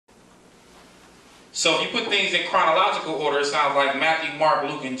So if you put things in chronological order, it sounds like Matthew, Mark,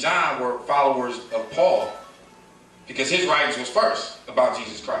 Luke, and John were followers of Paul, because his writings was first about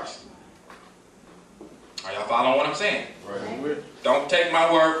Jesus Christ. Are y'all following what I'm saying? Right. Don't take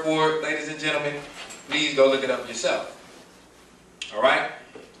my word for it, ladies and gentlemen. Please go look it up yourself. All right?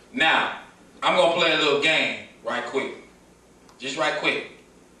 Now, I'm going to play a little game right quick. Just right quick.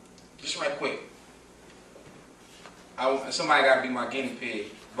 Just right quick. Somebody got to be my guinea pig.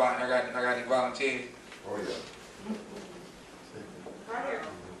 I got any volunteers? Oh, yeah. Right here.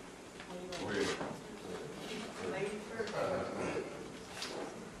 Oh, yeah. Lady first.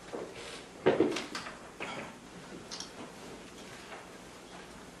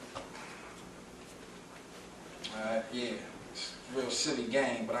 Yeah. It's a real silly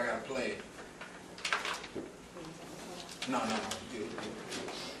game, but I got to play it. No. Good.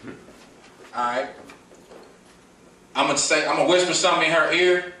 All right. I'm gonna whisper something in her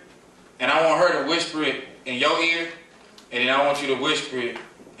ear, and I want her to whisper it in your ear, and then I want you to whisper it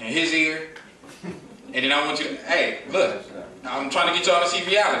in his ear, and then I want you to, hey, look, I'm trying to get y'all to see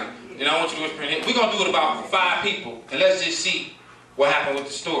reality. Then I want you to whisper in his. We're gonna do it about 5 people, and let's just see what happened with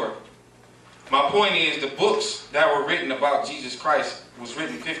the story. My point is, the books that were written about Jesus Christ was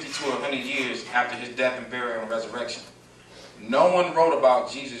written 50 to 100 years after his death and burial and resurrection. No one wrote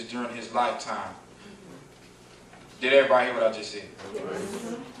about Jesus during his lifetime. Did everybody hear what I just said? Right.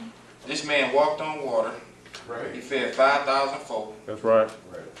 This man walked on water. Right. He fed 5,000 folk. That's right.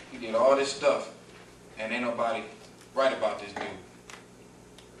 Right. He did all this stuff. And ain't nobody write about this dude.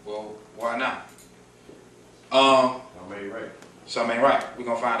 Well, why not? Something ain't right. Something ain't right. We're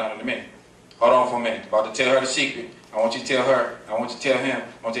going to find out in a minute. Hold on for a minute. About to tell her the secret. I want you to tell her. I want you to tell him.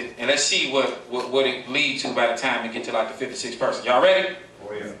 And let's see what it leads to by the time we get to like the 56th person. Y'all ready?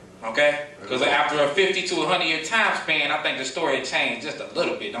 Oh, yeah. Okay? Because after a 50 to 100 year time span, I think the story had changed just a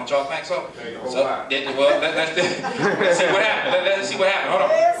little bit. Don't y'all think so? Okay, a whole So, lot. well, let's see what happened. Let's see what happened.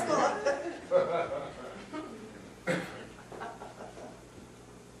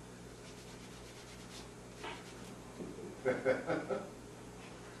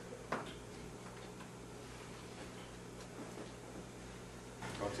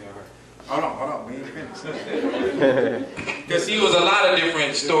 Hold on. Hold on. We ain't finished. Because he was a lot of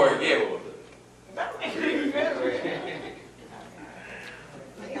different stories. Yeah.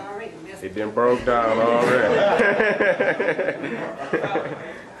 It done broke down already.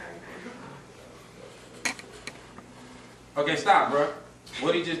 Okay, stop, bro.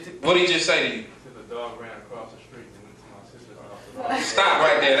 What did he just say to you? The dog ran across the street and went to my sister's house. Stop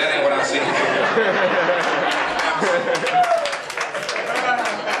right there. That ain't what I said.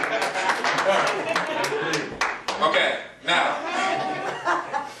 Okay, now.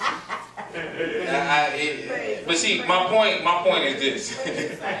 But see, my point is this.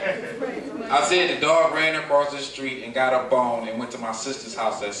 I said the dog ran across the street and got a bone and went to my sister's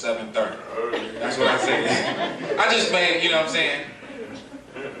house at 7:30. That's what I said. I just made, you know what I'm saying?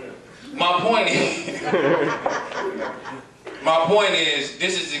 My point is,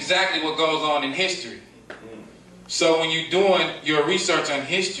 this is exactly what goes on in history. So when you're doing your research on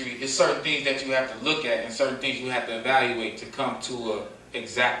history, there's certain things that you have to look at and certain things you have to evaluate to come to an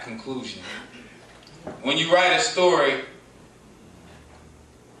exact conclusion. When you write a story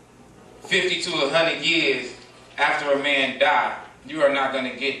 50 to 100 years after a man died, you are not going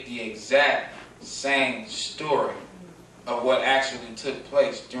to get the exact same story of what actually took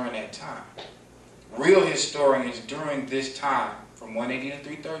place during that time. Real historians during this time, from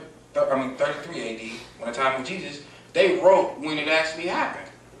 180 to 33 AD, when the time of Jesus, they wrote when it actually happened.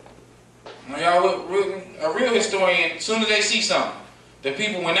 Now, y'all, a real historian, as soon as they see something, the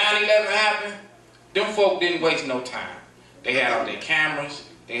people when 9/11 happened, them folk didn't waste no time. They had out their cameras,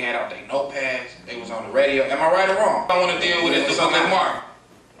 they had out their notepads, they was on the radio. Am I right or wrong? I want to deal with the book of Mark,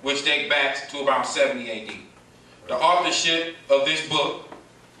 which dates back to about 70 AD. The authorship of this book,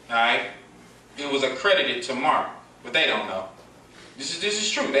 alright, it was accredited to Mark, but they don't know. This is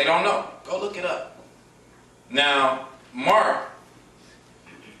true, they don't know. Go look it up. Now, Mark,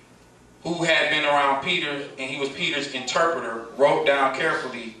 who had been around Peter, and he was Peter's interpreter, wrote down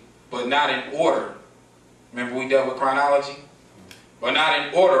carefully, but not in order. Remember we dealt with chronology? But not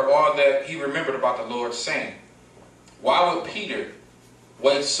in order all that he remembered about the Lord saying. Why would Peter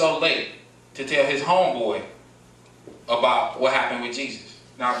wait so late to tell his homeboy about what happened with Jesus?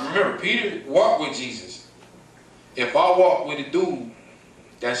 Now remember, Peter walked with Jesus. If I walked with a dude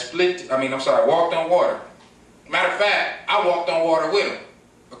that walked on water. Matter of fact, I walked on water with him,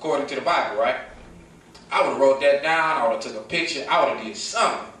 according to the Bible, right? I would have wrote that down, I would have took a picture, I would have did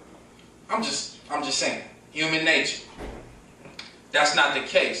something. I'm just saying, human nature. That's not the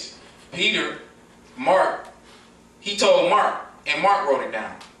case. Peter Mark, he told Mark, and Mark wrote it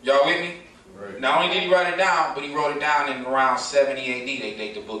down. Y'all with me? Right. Not only did he write it down, but he wrote it down in around 70 AD. They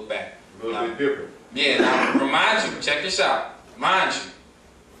date the book back. A little bit different. Yeah, now remind you, check this out. Mind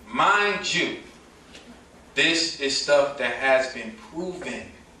you, this is stuff that has been proven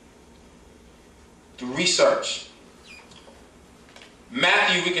through research.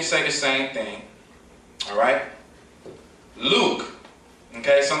 Matthew, we can say the same thing. All right? Luke,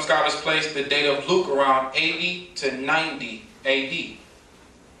 okay, some scholars place the date of Luke around 80 to 90 AD.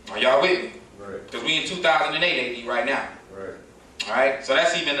 Are y'all with me? Right. Because we in 2008 AD right now. Right. All right? So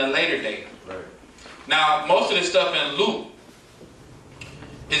that's even a later date. Right. Now, most of the stuff in Luke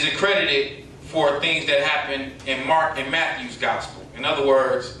is accredited for things that happened in Mark and Matthew's gospel. In other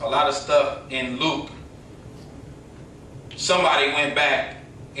words, a lot of stuff in Luke, somebody went back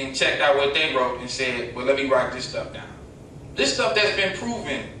and checked out what they wrote and said, well, let me write this stuff down. This stuff that's been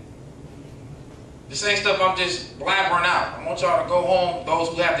proven. This ain't stuff I'm just blabbering out. I want y'all to go home, those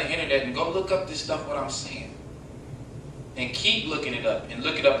who have the internet, and go look up this stuff, what I'm saying. And keep looking it up, and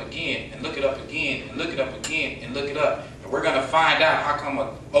look it up again, and look it up again, and look it up again, and look it up. And we're going to find out how come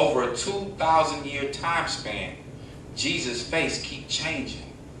over a 2,000-year time span, Jesus' face keep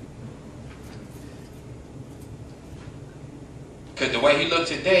changing. Because the way he looked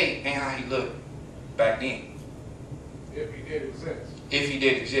today ain't how he looked back then. If he did exist. If he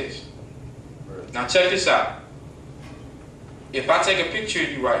did exist. Right. Now check this out. If I take a picture of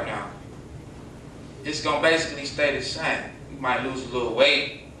you right now, it's going to basically stay the same. You might lose a little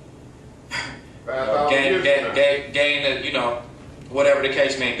weight, gain, whatever the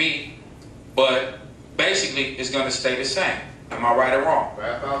case may be. But basically, it's going to stay the same. Am I right or wrong?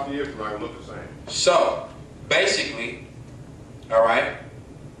 5,000 years from now, it look the same. So, basically, all right,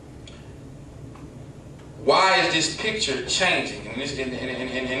 why is this picture changing? And this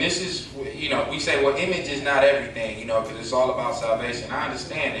is, we say, well, image is not everything, because it's all about salvation. I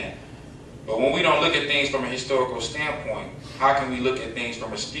understand that. But when we don't look at things from a historical standpoint, how can we look at things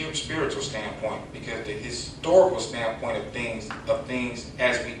from a spiritual standpoint? Because the historical standpoint of things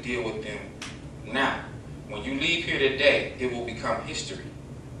as we deal with them now. When you leave here today, it will become history.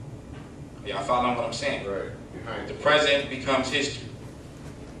 Y'all following what I'm saying? Right. Behind The present becomes history.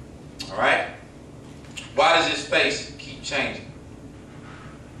 All right? Why does his face keep changing?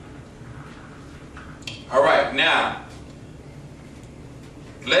 All right, now,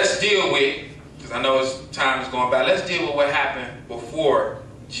 let's deal with, because I know time is going by, let's deal with what happened before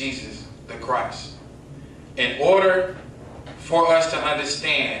Jesus the Christ. In order for us to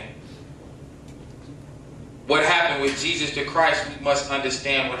understand what happened with Jesus the Christ, we must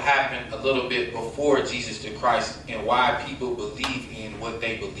understand what happened a little bit before Jesus the Christ and why people believe in what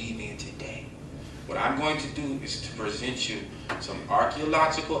they believe in today. What I'm going to do is to present you some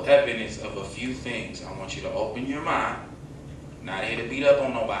archaeological evidence of a few things. I want you to open your mind. I'm not here to beat up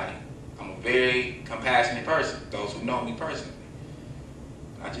on nobody. I'm a very compassionate person, those who know me personally.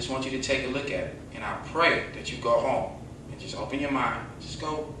 I just want you to take a look at it. And I pray that you go home and just open your mind. Just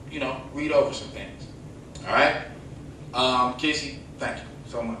go, read over some things. All right? Kissy, thank you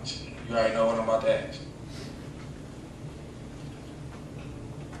so much. You already know what I'm about to ask.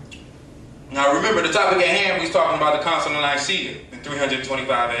 Now remember, the topic at hand, we was talking about the Council of Nicaea in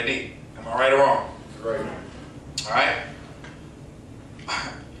 325 AD. Am I right or wrong? Right. All right?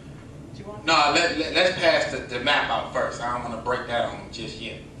 No, let's pass the map out first. I don't want to break that on just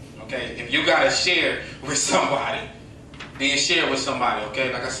yet. Okay? If you got to share with somebody, then share with somebody,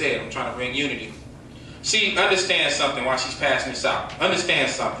 okay? Like I said, I'm trying to bring unity. See, understand something while she's passing this out. Understand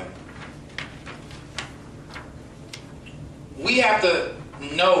something. We have to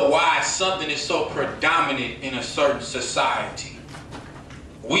know why something is so predominant in a certain society.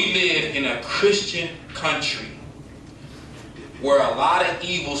 We live in a Christian country where a lot of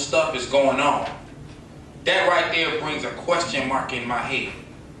evil stuff is going on. That right there brings a question mark in my head.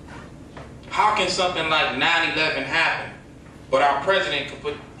 How can something like 9/11 happen, but our president could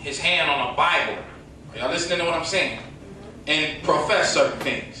put his hand on a Bible? Are y'all listening to what I'm saying? And profess certain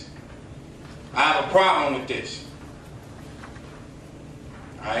things. I have a problem with this.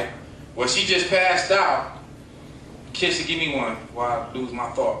 Alright? Well, she just passed out. Kissy, give me one while I lose my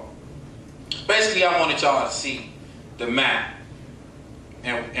thought. Basically, I wanted y'all to see the map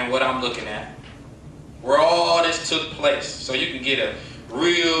and what I'm looking at. Where all this took place. So you can get a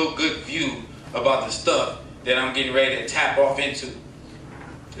real good view about the stuff that I'm getting ready to tap off into.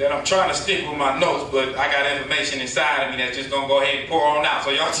 That I'm trying to stick with my notes, but I got information inside of me that's just going to go ahead and pour on out. So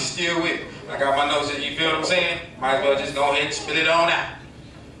y'all just still with me. I got my notes, you feel what I'm saying? Might as well just go ahead and spit it on out.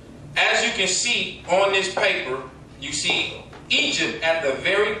 As you can see on this paper, you see Egypt at the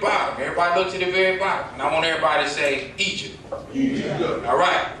very bottom. Everybody look to the very bottom. And I want everybody to say Egypt. Egypt. All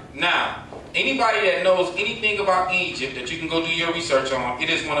right. Now, anybody that knows anything about Egypt that you can go do your research on, it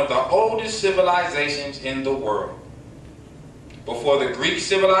is one of the oldest civilizations in the world. Before the Greek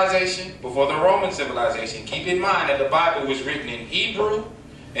civilization, before the Roman civilization. Keep in mind that the Bible was written in Hebrew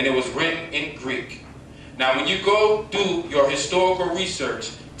and it was written in Greek. Now, when you go do your historical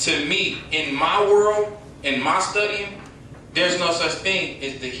research, to me, in my world, in my studying, there's no such thing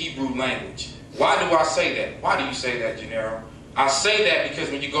as the Hebrew language. Why do I say that? Why do you say that, Gennaro? I say that because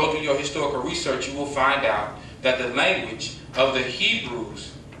when you go do your historical research, you will find out that the language of the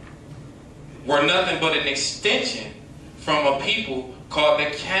Hebrews were nothing but an extension from a people called the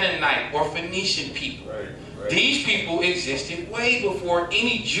Canaanite or Phoenician people. Right. These people existed way before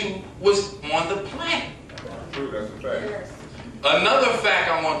any Jew was on the planet. True, that's a fact. Yes. Another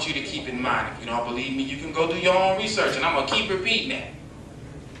fact I want you to keep in mind, if you don't believe me, you can go do your own research, and I'm going to keep repeating that.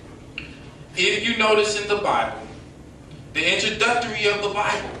 If you notice in the Bible, the introductory of the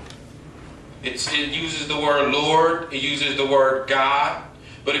Bible, it uses the word Lord, it uses the word God,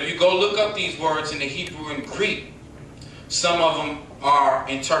 but if you go look up these words in the Hebrew and Greek, some of them are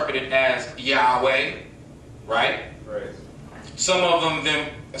interpreted as Yahweh, right? Right. Some of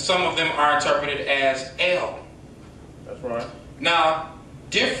them are interpreted as El. That's right. Now,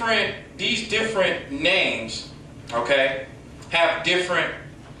 these different names, okay, have different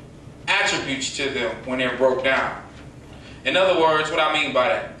attributes to them when they're broke down. In other words, what I mean by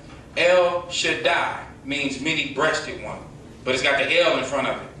that, El Shaddai means many-breasted one, but it's got the El in front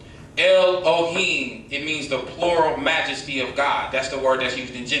of it. Elohim, it means the plural majesty of God. That's the word that's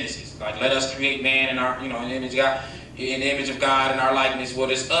used in Genesis. Like, let us create man in our, in the image of God, in the image of God, in our likeness. Well,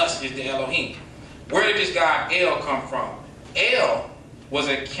 it's us, is the Elohim. Where did this god El come from? El was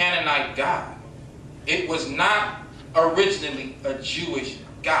a Canaanite god. It was not originally a Jewish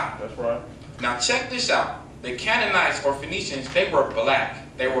god. That's right. Now check this out. The Canaanites or Phoenicians, they were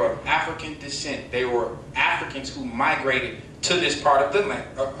black. They were of African descent. They were Africans who migrated to this part of the land.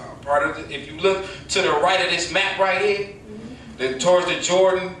 If you look to the right of this map right here, towards the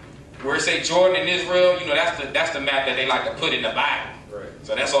Jordan, where it say Jordan and Israel, that's the map that they like to put in the Bible. Right.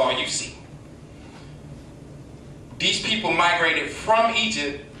 So that's all you see. These people migrated from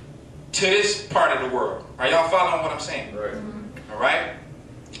Egypt to this part of the world. Are y'all following what I'm saying? Right. All right?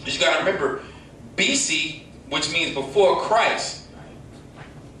 But you got to remember, BC, which means before Christ,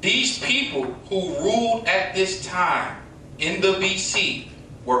 these people who ruled at this time in the BC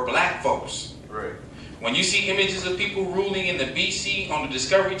were black folks. Right. When you see images of people ruling in the BC on the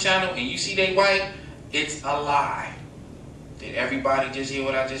Discovery Channel and you see they white, it's a lie. Did everybody just hear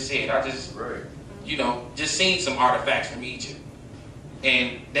what I just said? I just, Right. just seen some artifacts from Egypt.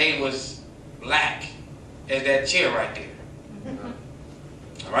 And they was black as that chair right there.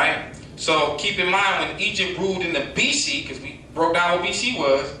 All right? So keep in mind, when Egypt ruled in the BC, because we broke down what BC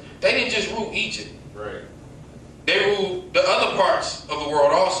was, they didn't just rule Egypt. Right. They ruled the other parts of the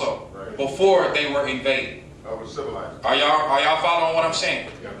world also, Right. before they were invaded. I was civilized. Are y'all following what I'm saying?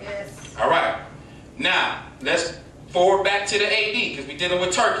 Yes. All right. Now, let's forward back to the AD, because we're dealing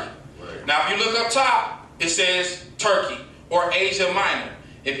with Turkey. Right. Now, if you look up top, it says Turkey or Asia Minor.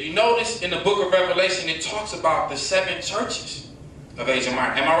 If you notice in the book of Revelation, it talks about the 7 churches of Asia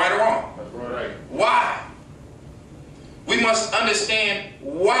Minor. Am I right or wrong? That's right. Why? We must understand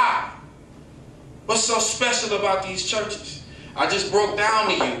why. What's so special about these churches? I just broke down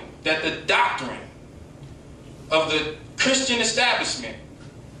to you that the doctrine of the Christian establishment,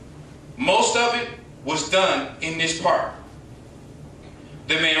 most of it was done in this part.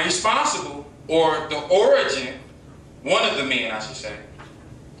 The man responsible, or the origin, one of the men I should say,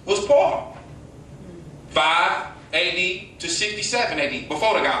 was Paul. 5 AD to 67 AD,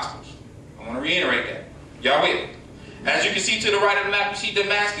 before the Gospels. I want to reiterate that. Y'all with me? As you can see to the right of the map, you see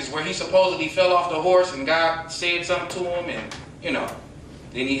Damascus, where he supposedly fell off the horse and God said something to him, and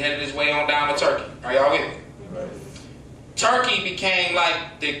then he headed his way on down to Turkey. Are y'all with me? Right. Turkey became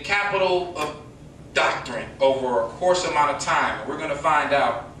like the capital of doctrine over a course amount of time. And we're going to find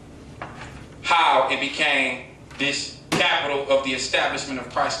out how it became this capital of the establishment of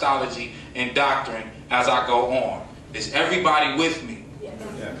Christology and doctrine as I go on. Is everybody with me? Yes.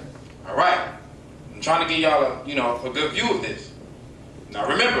 Yeah. All right. I'm trying to give y'all a good view of this. Now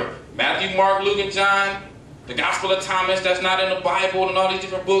remember, Matthew, Mark, Luke, and John, the Gospel of Thomas, that's not in the Bible and all these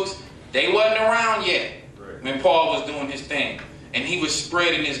different books, they wasn't around yet when Paul was doing his thing. And he was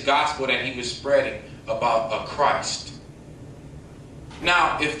spreading this gospel that he was spreading about a Christ.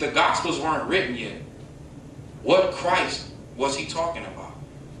 Now, if the Gospels weren't written yet, what Christ was he talking about?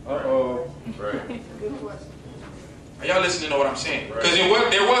 Uh-oh. Right. Good question. Are y'all listening to what I'm saying? Because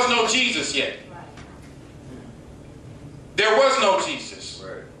there was no Jesus yet. There was no Jesus.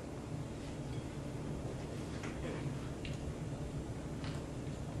 Right.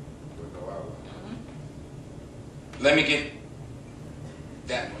 Let me get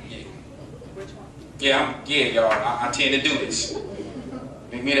that one. Yeah. Which one? Yeah, y'all. I tend to do this.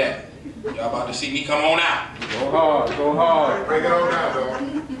 Give me that. Y'all about to see me come on out. Go hard, go hard. Bring it on down,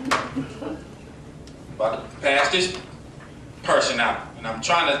 dog. About to pass this person out. And I'm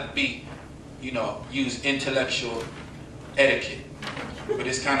trying to be, use intellectual etiquette. But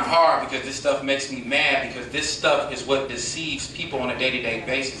it's kind of hard because this stuff makes me mad because this stuff is what deceives people on a day-to-day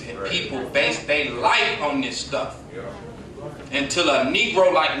basis. And people base their life on this stuff. Yeah. Until a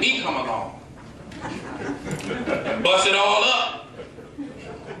Negro like me come along and bust it all up.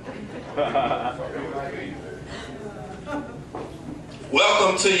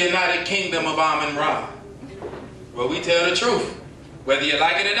 Welcome to United Kingdom of Amun-Ra, where we tell the truth, whether you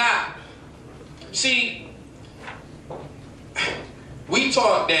like it or not. See, we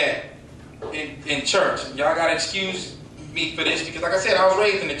taught that in church. Y'all gotta excuse me for this because, like I said, I was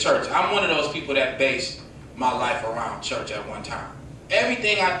raised in the church. I'm one of those people that based my life around church at one time.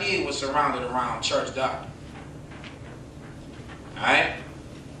 Everything I did was surrounded around church doctrine. Alright?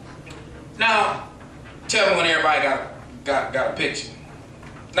 Now, tell me when everybody got a picture.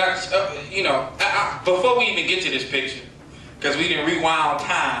 Now, before we even get to this picture, because we didn't rewind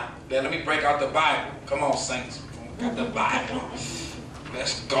time, let me break out the Bible. Come on, saints. Got the Bible.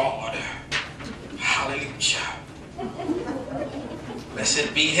 Bless God. Hallelujah.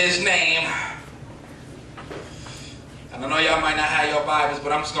 Blessed be his name. And I know y'all might not have your Bibles,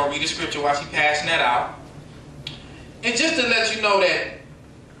 but I'm just going to read the scripture while she's passing that out. And just to let you know that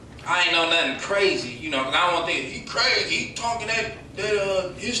I ain't know nothing crazy, because I don't want to think, he crazy, he talking that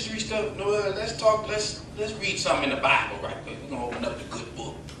history stuff. No, let's read something in the Bible right quick. We're going to open up the good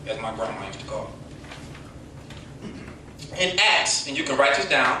book, as my grandma used to call it. In Acts, and you can write this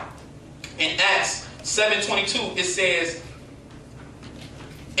down, in Acts 7:22, it says,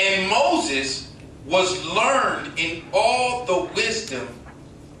 and Moses was learned in all the wisdom.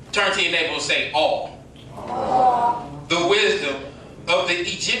 Turn to your neighbor and say, all. The wisdom of the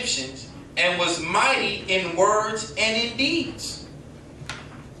Egyptians, and was mighty in words and in deeds.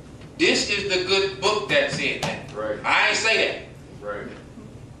 This is the good book that said that. Right. I ain't say that. Right.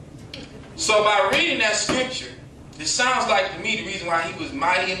 So by reading that scripture, it sounds like to me the reason why he was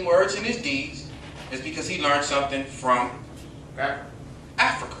mighty in words and his deeds is because he learned something from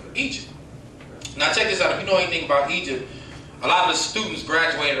Africa, Egypt. Now check this out. If you know anything about Egypt, a lot of the students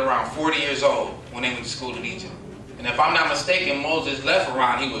graduated around 40 years old when they went to school in Egypt. And if I'm not mistaken, Moses left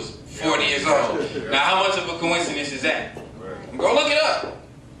around he was 40 years old. Now how much of a coincidence is that? Go look it up.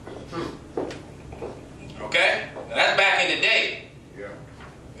 Okay? Now, that's back in the day.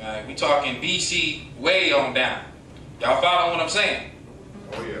 We talking BC way on down. Y'all following what I'm saying?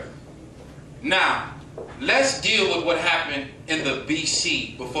 Oh yeah. Now, let's deal with what happened in the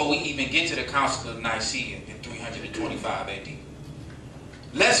BC before we even get to the Council of Nicaea in 325 AD.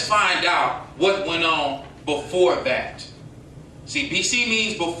 Let's find out what went on before that. See, BC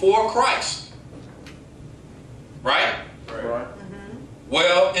means before Christ. Right? Right.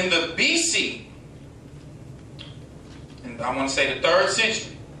 Well, in the BC, and I want to say the 3rd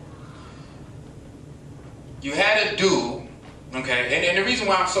century, you had a dude, okay, and the reason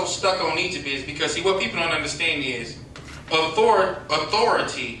why I'm so stuck on Egypt is because, see, what people don't understand is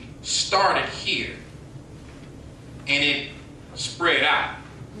authority started here and it spread out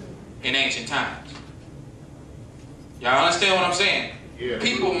in ancient times. Y'all understand what I'm saying? Yeah.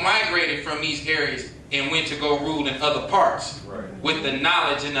 People migrated from these areas and went to go rule in other parts with the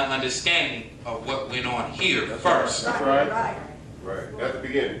knowledge and the understanding of what went on here first. That's right. Right. That's the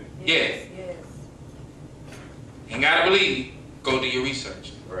beginning. Yes. Ain't gotta believe me. Go do your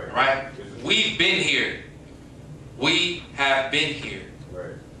research. Right? We've been here. We have been here.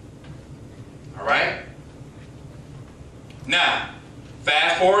 Right. All right? Now,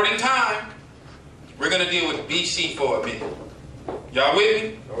 fast forward in time, we're going to deal with BC for a minute. Y'all with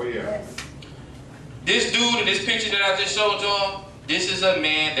me? Oh yeah. This dude in this picture that I just showed y'all, this is a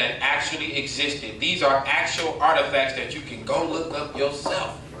man that actually existed. These are actual artifacts that you can go look up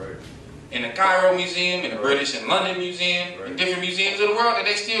yourself. Right. In the Cairo Museum, in the British and London Museum, in different museums of the world that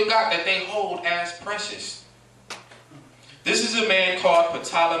they still got that they hold as precious. This is a man called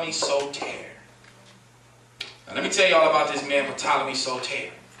Ptolemy Soter. Now let me tell y'all about this man Ptolemy Soter.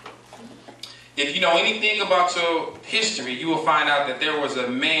 If you know anything about your history, you will find out that there was a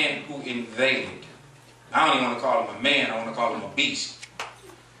man who invaded. I don't even want to call him a man, I want to call him a beast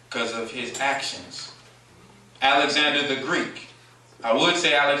because of his actions. Alexander the Greek. I would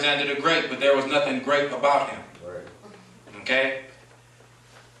say Alexander the Great, but there was nothing great about him. Right. Okay?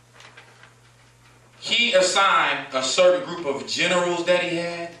 He assigned a certain group of generals that he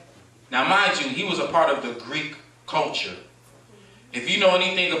had. Now, mind you, he was a part of the Greek culture. If you know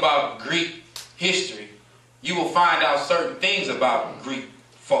anything about Greek history, you will find out certain things about Greek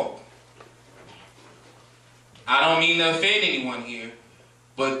folk. I don't mean to offend anyone here,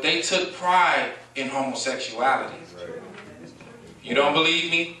 but they took pride in homosexuality. Right. You don't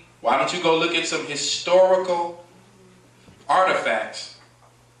believe me? Why don't you go look at some historical artifacts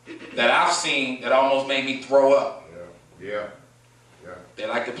that I've seen that almost made me throw up. Yeah. They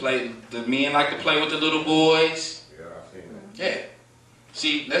like to play, the men like to play with the little boys. Yeah, I've seen that. Yeah.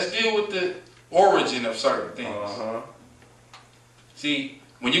 See, let's deal with the origin of certain things. See,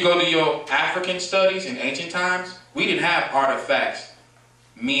 when you go to your African studies in ancient times, we didn't have artifacts,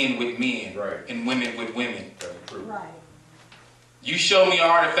 men with men, Right. and women with women. That's true. Right. You show me an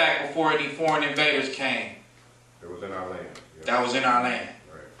artifact before any foreign invaders came. It was in our land. Yeah. That was in our land.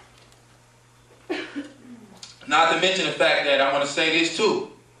 Right. Not to mention the fact that I want to say this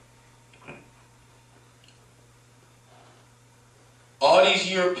too. All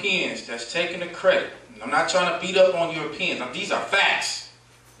these Europeans that's taking the credit. And I'm not trying to beat up on Europeans. These are facts.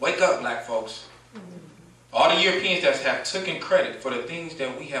 Wake up, black folks. All the Europeans that have taken credit for the things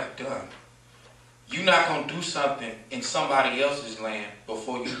that we have done. You're not going to do something in somebody else's land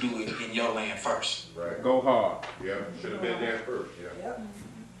before you do it in your land first. Right. Go hard. Yeah. Should have been there first. Yeah. Yep.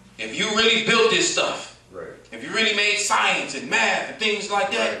 If you really built this stuff, Right. if you really made science and math and things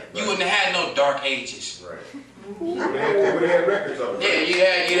like that, Right. you wouldn't have had no dark ages. Right. They would have had records of it.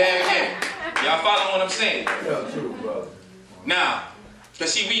 Yeah, you'd have. Y'all follow what I'm saying? Yeah, true, brother. Now,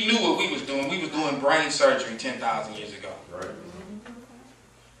 because see, we knew what we was doing. We was doing brain surgery 10,000 years ago. Right.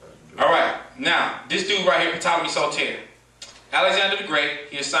 All right. Now, this dude right here, Ptolemy Soter. Alexander the Great,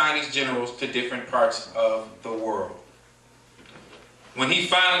 he assigned these generals to different parts of the world. When he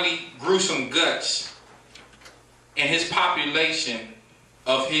finally grew some guts and his population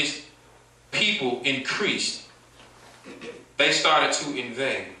of his people increased, they started to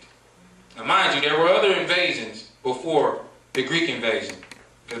invade. Now, mind you, there were other invasions before the Greek invasion,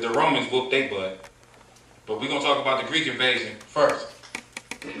 because the Romans whooped their butt. But we're going to talk about the Greek invasion first.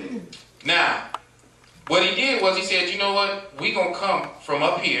 Now, what he did was he said, you know what? We're going to come from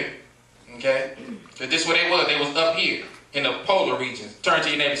up here, okay? Because this is where they was. They was up here in the polar regions. Turn to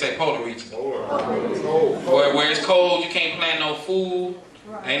your neighbor and say polar regions. Cold. Where it's cold, you can't plant no food.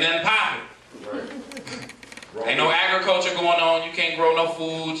 Ain't nothing popping. Right. Ain't no agriculture going on. You can't grow no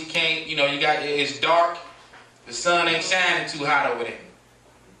food. You can't, you know, it's dark. The sun ain't shining too hot over there.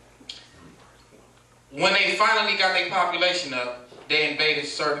 When they finally got their population up, they invaded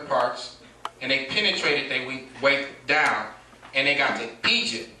certain parts and they penetrated their way down and they got to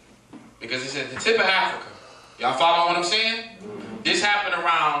Egypt because it's at the tip of Africa. Y'all follow what I'm saying? This happened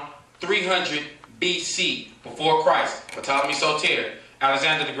around 300 BC, before Christ. Ptolemy Soter,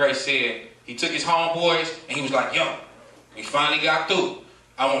 Alexander the Great said, he took his homeboys and he was like, yo, we finally got through.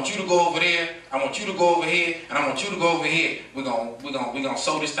 I want you to go over there, I want you to go over here, and I want you to go over here. We're gonna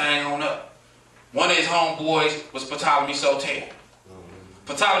sew this thing on up. One of his homeboys was Ptolemy Soter.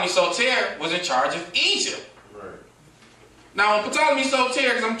 Ptolemy Soter was in charge of Egypt. Right. Now, when Ptolemy Soter,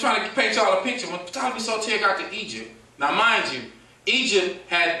 because I'm trying to paint y'all a picture, when Ptolemy Soter got to Egypt, now mind you, Egypt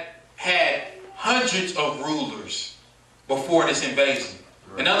had hundreds of rulers before this invasion.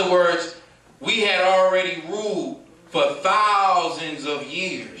 In other words, we had already ruled for thousands of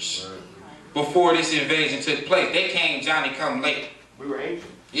years before this invasion took place. They came Johnny come late. We were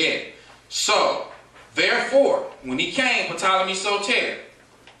ancient. Yeah. So, therefore, when he came, Ptolemy Soter,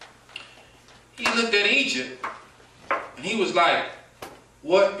 he looked at Egypt and he was like,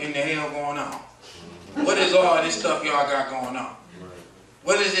 what in the hell going on? What is all this stuff y'all got going on?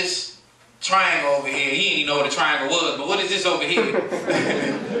 What is this triangle over here? He didn't even know what a triangle was, but what is this over here?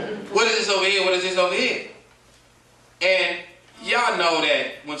 What is this over here? What is this over here? And y'all know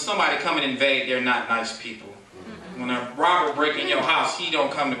that when somebody come and invade, they're not nice people. When a robber break in your house, he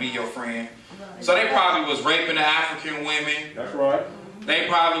don't come to be your friend. So they probably was raping the African women. That's right. They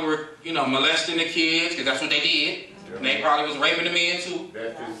probably were, you know, molesting the kids, because that's what they did. And they probably was raping the men too.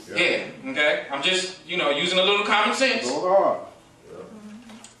 That's it. Yeah, okay? I'm just, you know, using a little common sense. Go hard.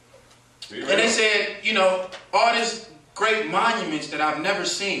 Yeah. And they said, you know, all these great monuments that I've never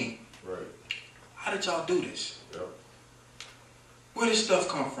seen. Right. How did y'all do this? Yep. Where did this stuff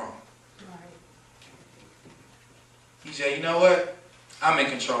come from? Right. He said, you know what? I'm in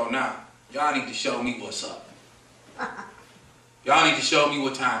control now. Y'all need to show me what's up. Y'all need to show me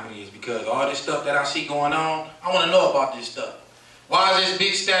what time it is because all this stuff that I see going on, I want to know about this stuff. Why is this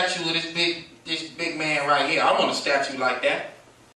big statue of this big man right here? I want a statue like that.